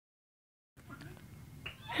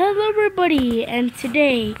Hello everybody, and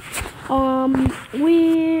today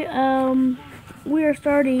we are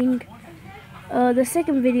starting the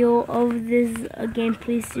second video of this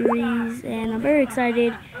gameplay series, and I'm very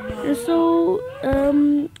excited. And so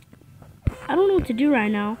I don't know what to do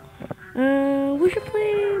right now. We should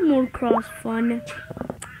play more cross fun.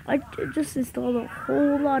 I just installed a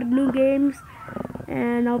whole lot of new games,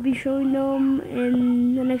 and I'll be showing them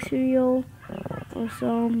in the next video. So let's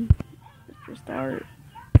just start.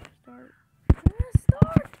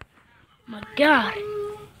 My God,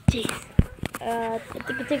 jeez. I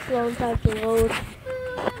think it takes a long time to load.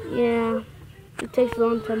 Yeah, it takes a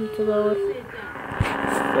long time to load. Wait,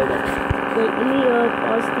 let me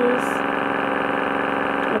pause this.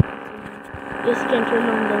 Yes, you can turn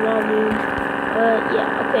on the volume.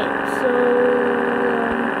 Yeah, okay. So,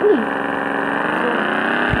 boom.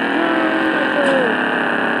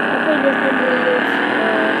 I played this game a little bit.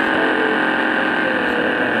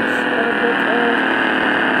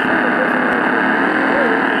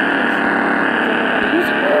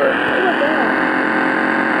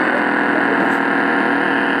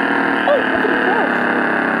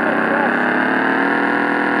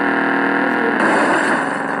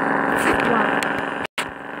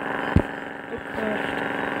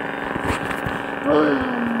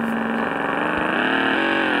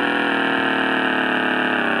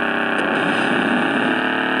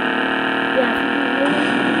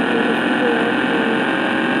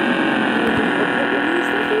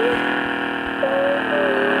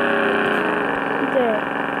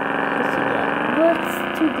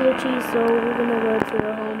 Glitchy, so we're gonna go to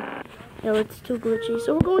the home. No, it's too glitchy,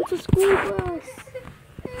 so we're going to school bus.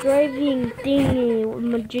 Driving thingy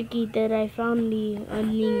majiggy that I found the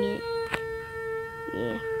thingy.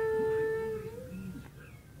 Yeah,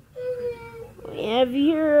 if you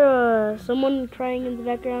hear someone crying in the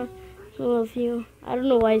background, some of you, I don't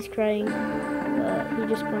know why he's crying. He's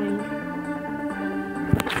just crying.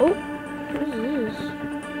 Oh, what is this?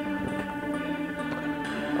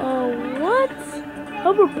 What?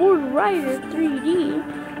 Hoverboard Rider 3D,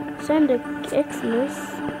 Santa Xmas.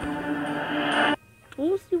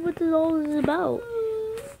 We'll see what this all is about,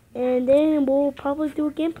 and then we'll probably do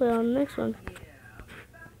a gameplay on the next one.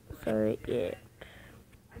 Sorry, yeah.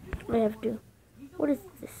 I have to. What is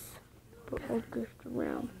this? Put all gift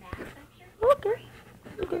around. Okay.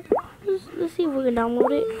 Let's see if we can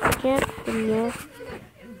download it. If I can't, then yeah.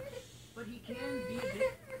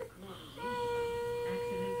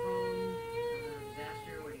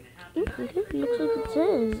 Okay, looks like it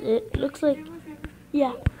says. It looks like,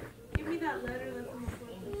 yeah. Give me that letter.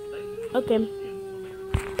 Okay.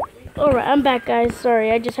 Alright, I'm back, guys.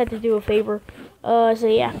 Sorry, I just had to do a favor. So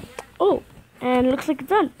yeah. Oh, and it looks like it's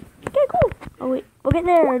done. Okay, cool. Oh wait, okay,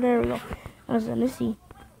 there we go. Let's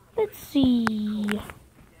see.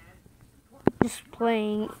 Just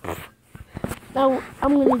playing. Now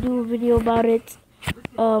I'm gonna do a video about it.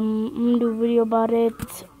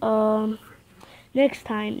 Next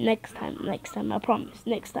time, I promise,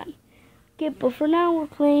 next time. Okay, but for now, we're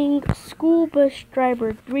playing School Bus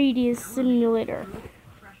Driver 3D Simulator.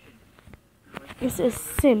 It says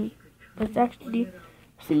sim, but it's actually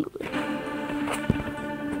simulator.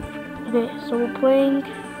 Okay, so we're playing,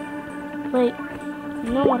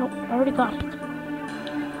 no, I already got it.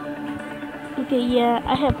 Okay, yeah,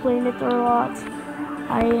 I have played it a lot.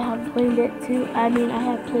 I have played it too. Okay.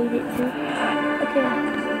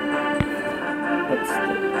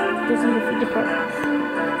 Doesn't defeat the purpose.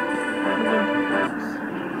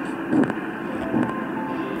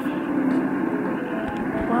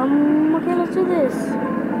 Okay, let's do this.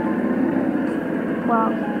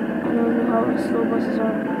 Wow, I don't know how slow buses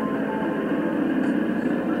are.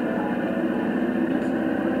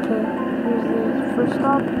 Okay, here's the first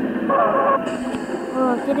stop.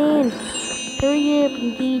 Oh, get in. Hurry up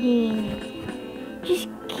and get in. Just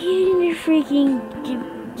get in the freaking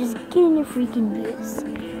bus.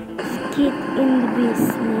 Just get in the bus,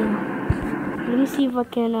 man. Let me see if I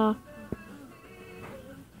can,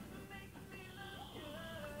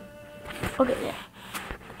 okay, yeah.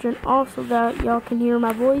 Turn off so that y'all can hear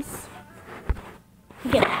my voice.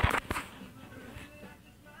 Okay.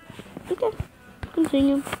 Okay.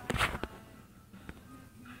 Continue.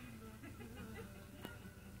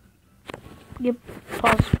 Yep.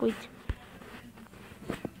 Pause. Wait.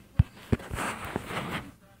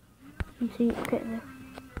 Continue. Okay. There.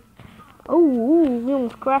 Oh, we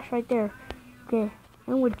almost crashed right there. Okay.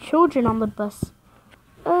 And with children on the bus.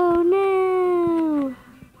 Oh no.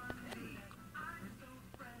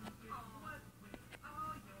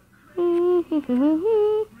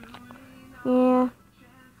 Yeah.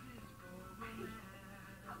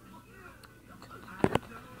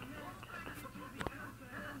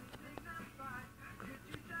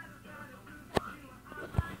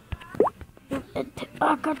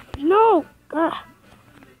 Oh God, no! I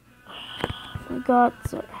got.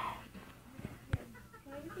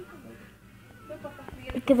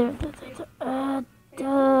 Okay, there.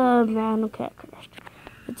 Man, okay, I crashed.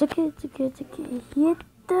 It's okay, it's okay, it's okay. Hit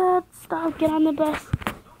that! Stop! Get on the bus!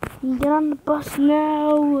 Get on the bus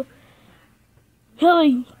now!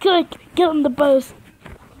 Hey, quick! Get on the bus!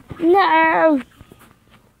 No!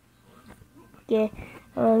 Okay,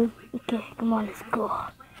 okay, come on, let's go.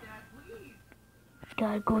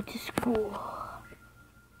 Gotta go to school.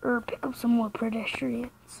 Or pick up some more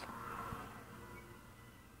pedestrians.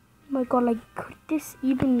 Oh my God, like, could this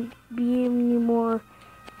even be any more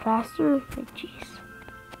faster? Like, jeez.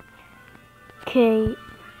 Okay.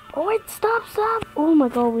 Oh, wait, stop. Oh my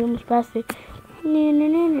God, we almost passed it.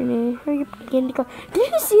 No. Hurry up, get in the car.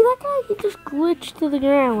 Did you see that guy? He just glitched to the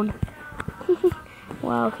ground.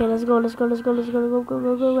 Wow, okay, let's go. Go.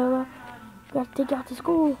 Gotta take out the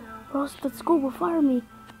school, or else the school will fire me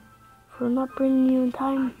for not bringing you in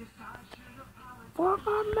time. 4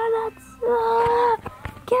 more minutes.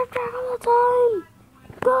 Keep track of the time.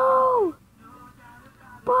 Go.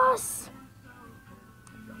 Bus.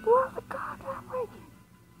 Where the goddamn way?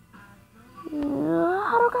 I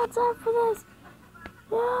don't got time for this.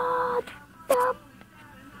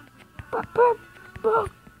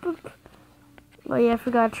 Oh yeah, I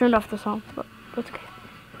forgot I turned off the song, but that's okay.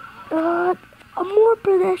 More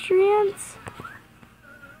pedestrians.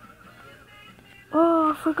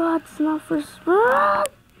 Oh, I forgot it's not for stop.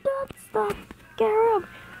 Get up.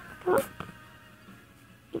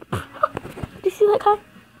 Do you see that guy?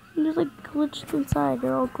 He just like glitched inside.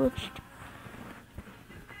 They're all glitched.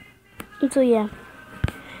 And so yeah.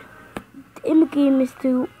 The aim of the game is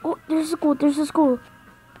to there's a school.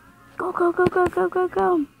 Go.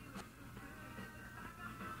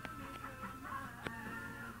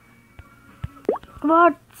 Come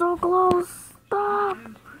on, so close. Stop.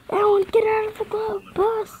 Everyone get out of the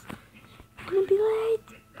bus. It's gonna be late.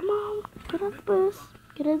 Come on, get out of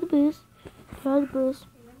the bus.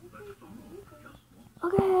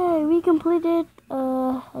 Okay, we completed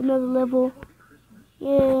another level.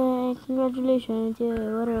 Yeah, congratulations. Yeah,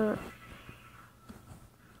 whatever.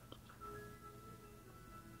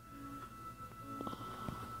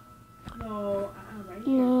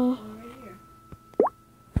 No.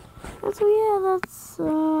 And so yeah, that's I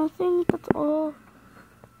think that's all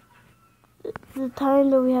the time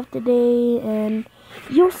that we have today, and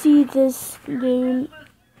you'll see this game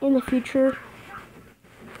in the future.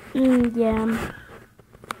 Yeah,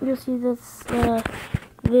 you'll see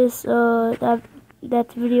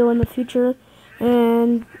that video in the future,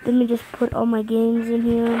 and let me just put all my games in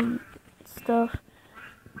here and stuff.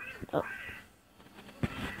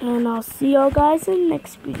 And I'll see y'all guys in the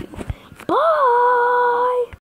next video.